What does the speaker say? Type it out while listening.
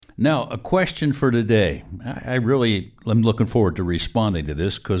Now, a question for today. I'm looking forward to responding to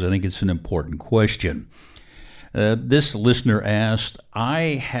this because I think it's an important question. This listener asked, I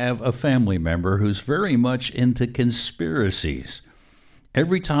have a family member who's very much into conspiracies.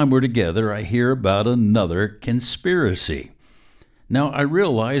 Every time we're together, I hear about another conspiracy. Now, I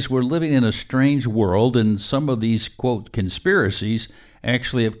realize we're living in a strange world, and some of these, quote, conspiracies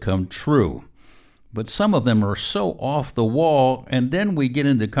actually have come true. But some of them are so off the wall, and then we get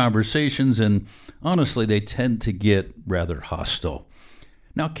into conversations, and honestly, they tend to get rather hostile.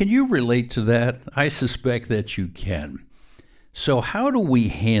 Now, can you relate to that? I suspect that you can. So how do we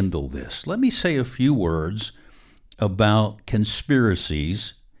handle this? Let me say a few words about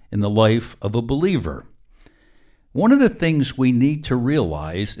conspiracies in the life of a believer. One of the things we need to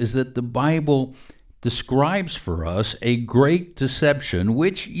realize is that the Bible describes for us a great deception,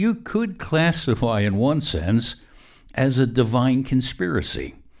 which you could classify in one sense as a divine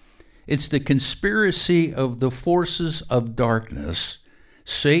conspiracy. It's the conspiracy of the forces of darkness,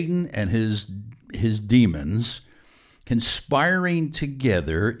 Satan and his demons, conspiring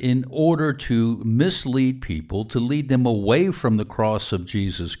together in order to mislead people, to lead them away from the cross of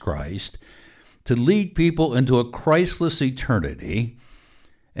Jesus Christ, to lead people into a Christless eternity.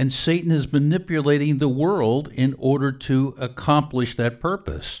 And Satan is manipulating the world in order to accomplish that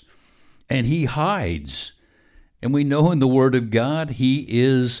purpose. And he hides. And we know in the Word of God, he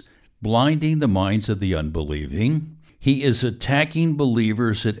is blinding the minds of the unbelieving. He is attacking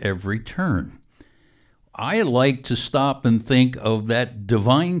believers at every turn. I like to stop and think of that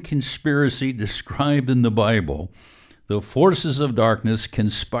divine conspiracy described in the Bible, the forces of darkness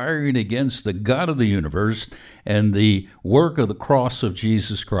conspiring against the God of the universe and the work of the cross of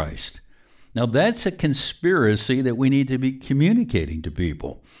Jesus Christ. Now, that's a conspiracy that we need to be communicating to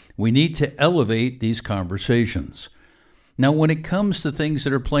people. We need to elevate these conversations. Now, when it comes to things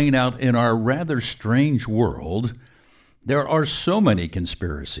that are playing out in our rather strange world, there are so many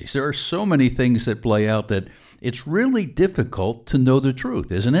conspiracies. There are so many things that play out that it's really difficult to know the truth,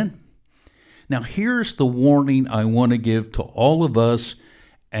 isn't it? Now, here's the warning I want to give to all of us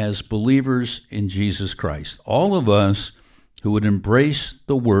as believers in Jesus Christ, all of us who would embrace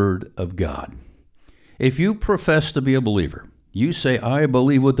the Word of God. If you profess to be a believer, you say, I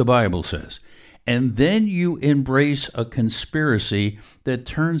believe what the Bible says, and then you embrace a conspiracy that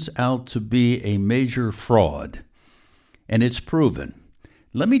turns out to be a major fraud, and it's proven.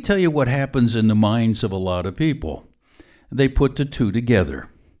 Let me tell you what happens in the minds of a lot of people. They put the two together.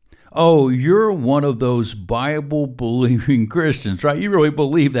 Oh, you're one of those Bible-believing Christians, right? You really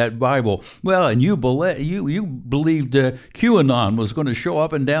believe that Bible. Well, and you believed QAnon was going to show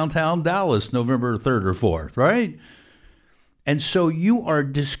up in downtown Dallas November 3rd or 4th, right? And so you are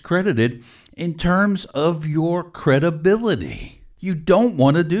discredited in terms of your credibility. You don't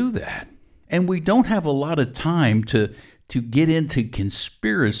want to do that. And we don't have a lot of time to get into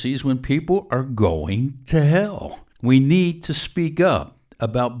conspiracies when people are going to hell. We need to speak up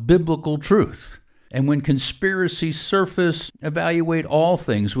about biblical truth. And when conspiracies surface, evaluate all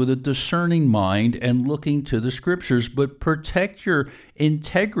things with a discerning mind and looking to the Scriptures, but protect your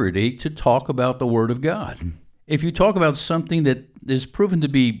integrity to talk about the Word of God. If you talk about something that is proven to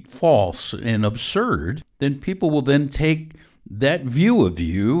be false and absurd, then people will then take that view of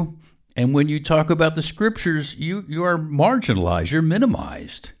you, and when you talk about the Scriptures, you are marginalized, you're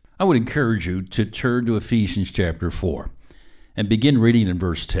minimized. I would encourage you to turn to Ephesians chapter 4 and begin reading in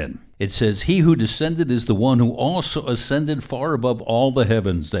verse 10. It says, He who descended is the one who also ascended far above all the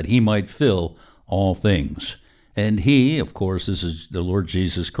heavens, that he might fill all things. And he, of course, this is the Lord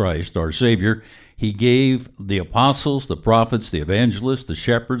Jesus Christ, our Savior, he gave the apostles, the prophets, the evangelists, the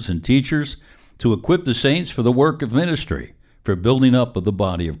shepherds, and teachers to equip the saints for the work of ministry, for building up of the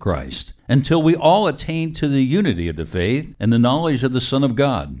body of Christ, until we all attain to the unity of the faith and the knowledge of the Son of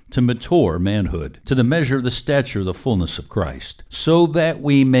God, to mature manhood, to the measure of the stature of the fullness of Christ, so that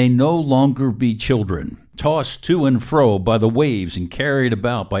we may no longer be children, tossed to and fro by the waves and carried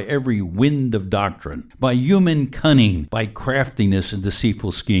about by every wind of doctrine, by human cunning, by craftiness and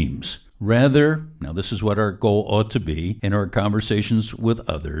deceitful schemes. Rather, now this is what our goal ought to be in our conversations with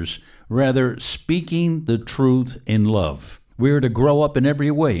others, rather speaking the truth in love. We are to grow up in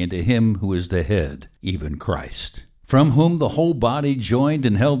every way into Him who is the head, even Christ, from whom the whole body, joined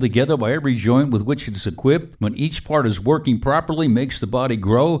and held together by every joint with which it is equipped, when each part is working properly, makes the body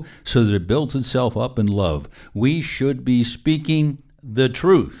grow so that it builds itself up in love. We should be speaking the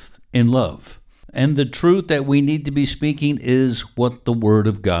truth in love. And the truth that we need to be speaking is what the Word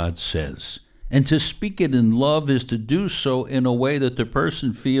of God says. And to speak it in love is to do so in a way that the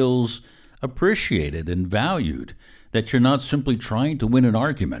person feels appreciated and valued, that you're not simply trying to win an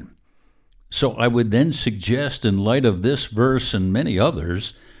argument. So I would then suggest, in light of this verse and many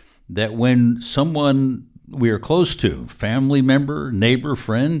others, that when someone we are close to, family member, neighbor,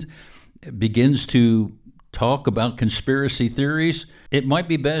 friend, begins to talk about conspiracy theories, it might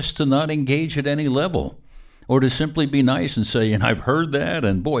be best to not engage at any level, or to simply be nice and say, and I've heard that,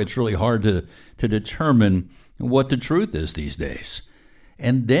 and boy, it's really hard to determine what the truth is these days.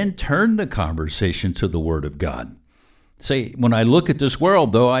 And then turn the conversation to the Word of God. Say, when I look at this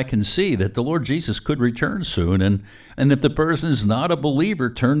world, though, I can see that the Lord Jesus could return soon, and if the person is not a believer,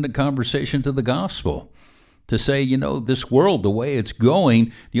 turn the conversation to the gospel. To say, this world, the way it's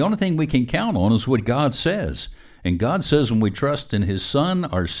going, the only thing we can count on is what God says. And God says when we trust in His Son,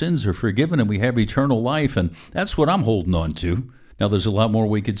 our sins are forgiven and we have eternal life, and that's what I'm holding on to. Now, there's a lot more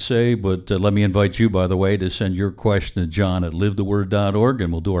we could say, but let me invite you, by the way, to send your question to john@livetheword.org,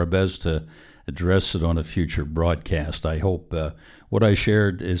 and we'll do our best to address it on a future broadcast. I hope what I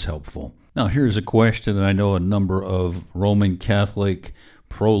shared is helpful. Now, here's a question that I know a number of Roman Catholic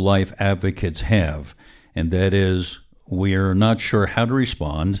pro-life advocates have, and that is, we are not sure how to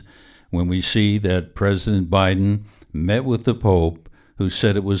respond when we see that President Biden met with the Pope, who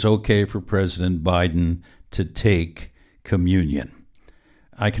said it was okay for President Biden to take communion.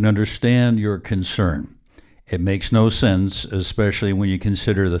 I can understand your concern. It makes no sense, especially when you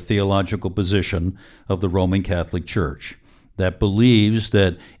consider the theological position of the Roman Catholic Church that believes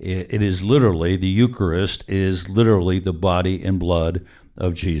that it is literally, the Eucharist is literally the body and blood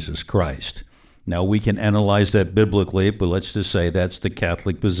of Jesus Christ. Now, we can analyze that biblically, but let's just say that's the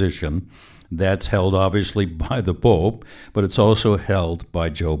Catholic position. That's held, obviously, by the Pope, but it's also held by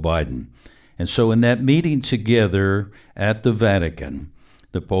Joe Biden. And so in that meeting together at the Vatican,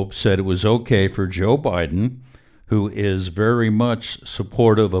 the Pope said it was okay for Joe Biden, who is very much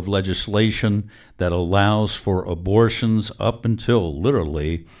supportive of legislation that allows for abortions up until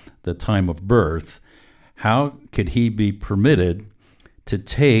literally the time of birth. How could he be permitted to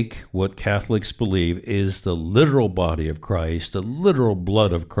take what Catholics believe is the literal body of Christ, the literal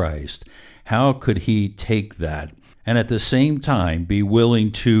blood of Christ? How could he take that and at the same time be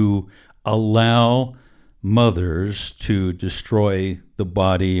willing to allow mothers to destroy the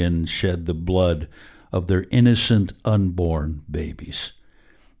body and shed the blood of their innocent unborn babies?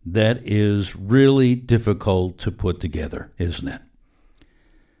 That is really difficult to put together, isn't it?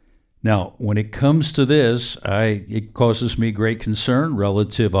 Now, when it comes to this, it causes me great concern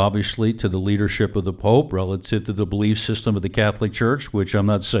relative, obviously, to the leadership of the Pope, relative to the belief system of the Catholic Church, which I'm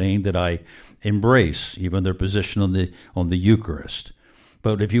not saying that I embrace, even their position on the Eucharist.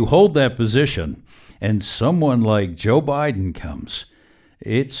 But if you hold that position and someone like Joe Biden comes,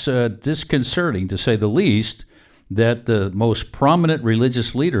 it's disconcerting, to say the least, that the most prominent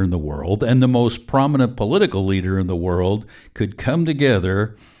religious leader in the world and the most prominent political leader in the world could come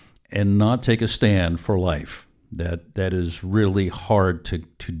together and not take a stand for life. That is really hard to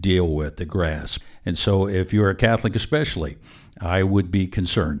deal with, to grasp. And so if you're a Catholic especially, I would be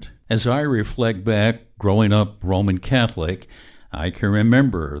concerned. As I reflect back, growing up Roman Catholic, I can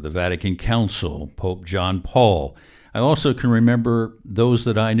remember the Vatican Council, Pope John Paul. I also can remember those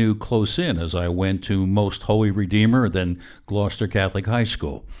that I knew close in as I went to Most Holy Redeemer, then Gloucester Catholic High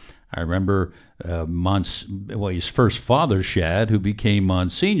School. I remember his first father, Shad, who became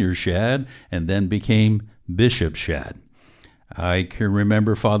Monsignor Shad and then became Bishop Shad. I can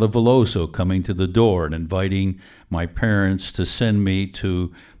remember Father Veloso coming to the door and inviting my parents to send me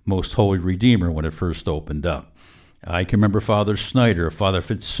to Most Holy Redeemer when it first opened up. I can remember Father Snyder, Father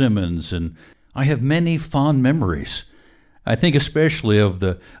Fitzsimmons, and I have many fond memories. I think especially of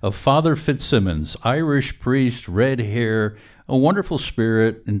Father Fitzsimmons, Irish priest, red hair, a wonderful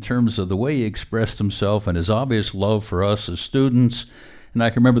spirit in terms of the way he expressed himself and his obvious love for us as students. And I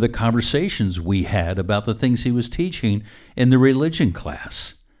can remember the conversations we had about the things he was teaching in the religion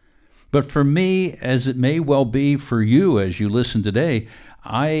class. But for me, as it may well be for you as you listen today,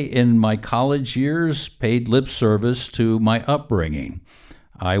 I, in my college years, paid lip service to my upbringing.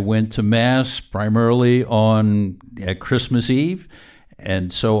 I went to Mass primarily at Christmas Eve,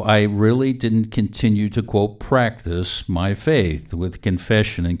 and so I really didn't continue to, quote, practice my faith with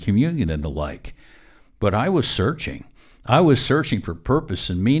confession and communion and the like. But I was searching. I was searching for purpose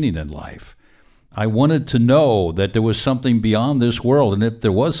and meaning in life. I wanted to know that there was something beyond this world, and if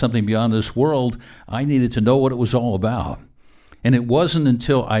there was something beyond this world, I needed to know what it was all about. And it wasn't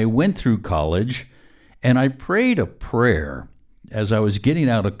until I went through college and I prayed a prayer as I was getting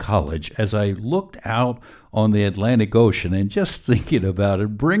out of college, as I looked out on the Atlantic Ocean, and just thinking about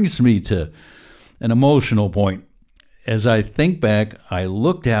it brings me to an emotional point. as I think back, I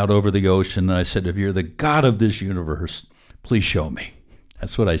looked out over the ocean and I said, if you're the God of this universe, please show me.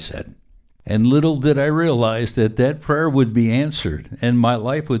 That's what I said. And little did I realize that that prayer would be answered and my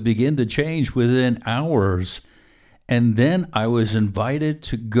life would begin to change within hours. And then I was invited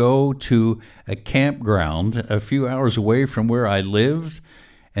to go to a campground a few hours away from where I lived.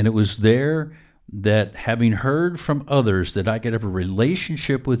 And it was there that, having heard from others that I could have a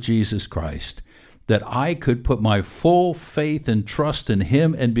relationship with Jesus Christ, that I could put my full faith and trust in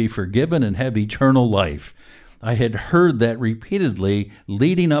Him and be forgiven and have eternal life. I had heard that repeatedly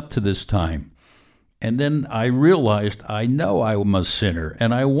leading up to this time. And then I realized I know I'm a sinner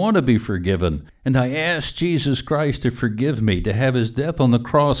and I want to be forgiven. And I asked Jesus Christ to forgive me, to have His death on the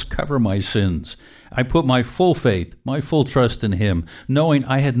cross cover my sins. I put my full faith, my full trust in Him, knowing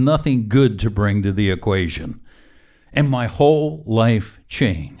I had nothing good to bring to the equation. And my whole life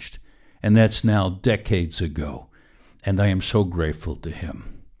changed. And that's now decades ago. And I am so grateful to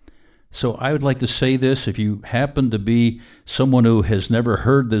Him. So I would like to say this, if you happen to be someone who has never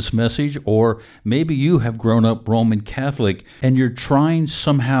heard this message, or maybe you have grown up Roman Catholic and you're trying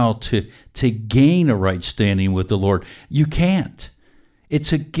somehow to gain a right standing with the Lord, you can't.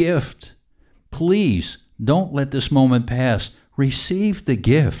 It's a gift. Please don't let this moment pass. Receive the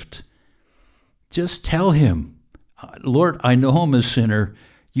gift. Just tell Him, Lord, I know I'm a sinner.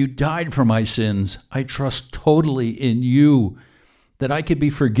 You died for my sins. I trust totally in You, that I could be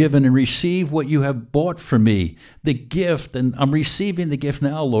forgiven and receive what You have bought for me, the gift, and I'm receiving the gift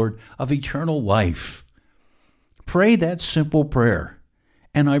now, Lord, of eternal life. Pray that simple prayer,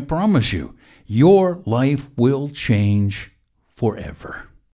 and I promise you, your life will change forever.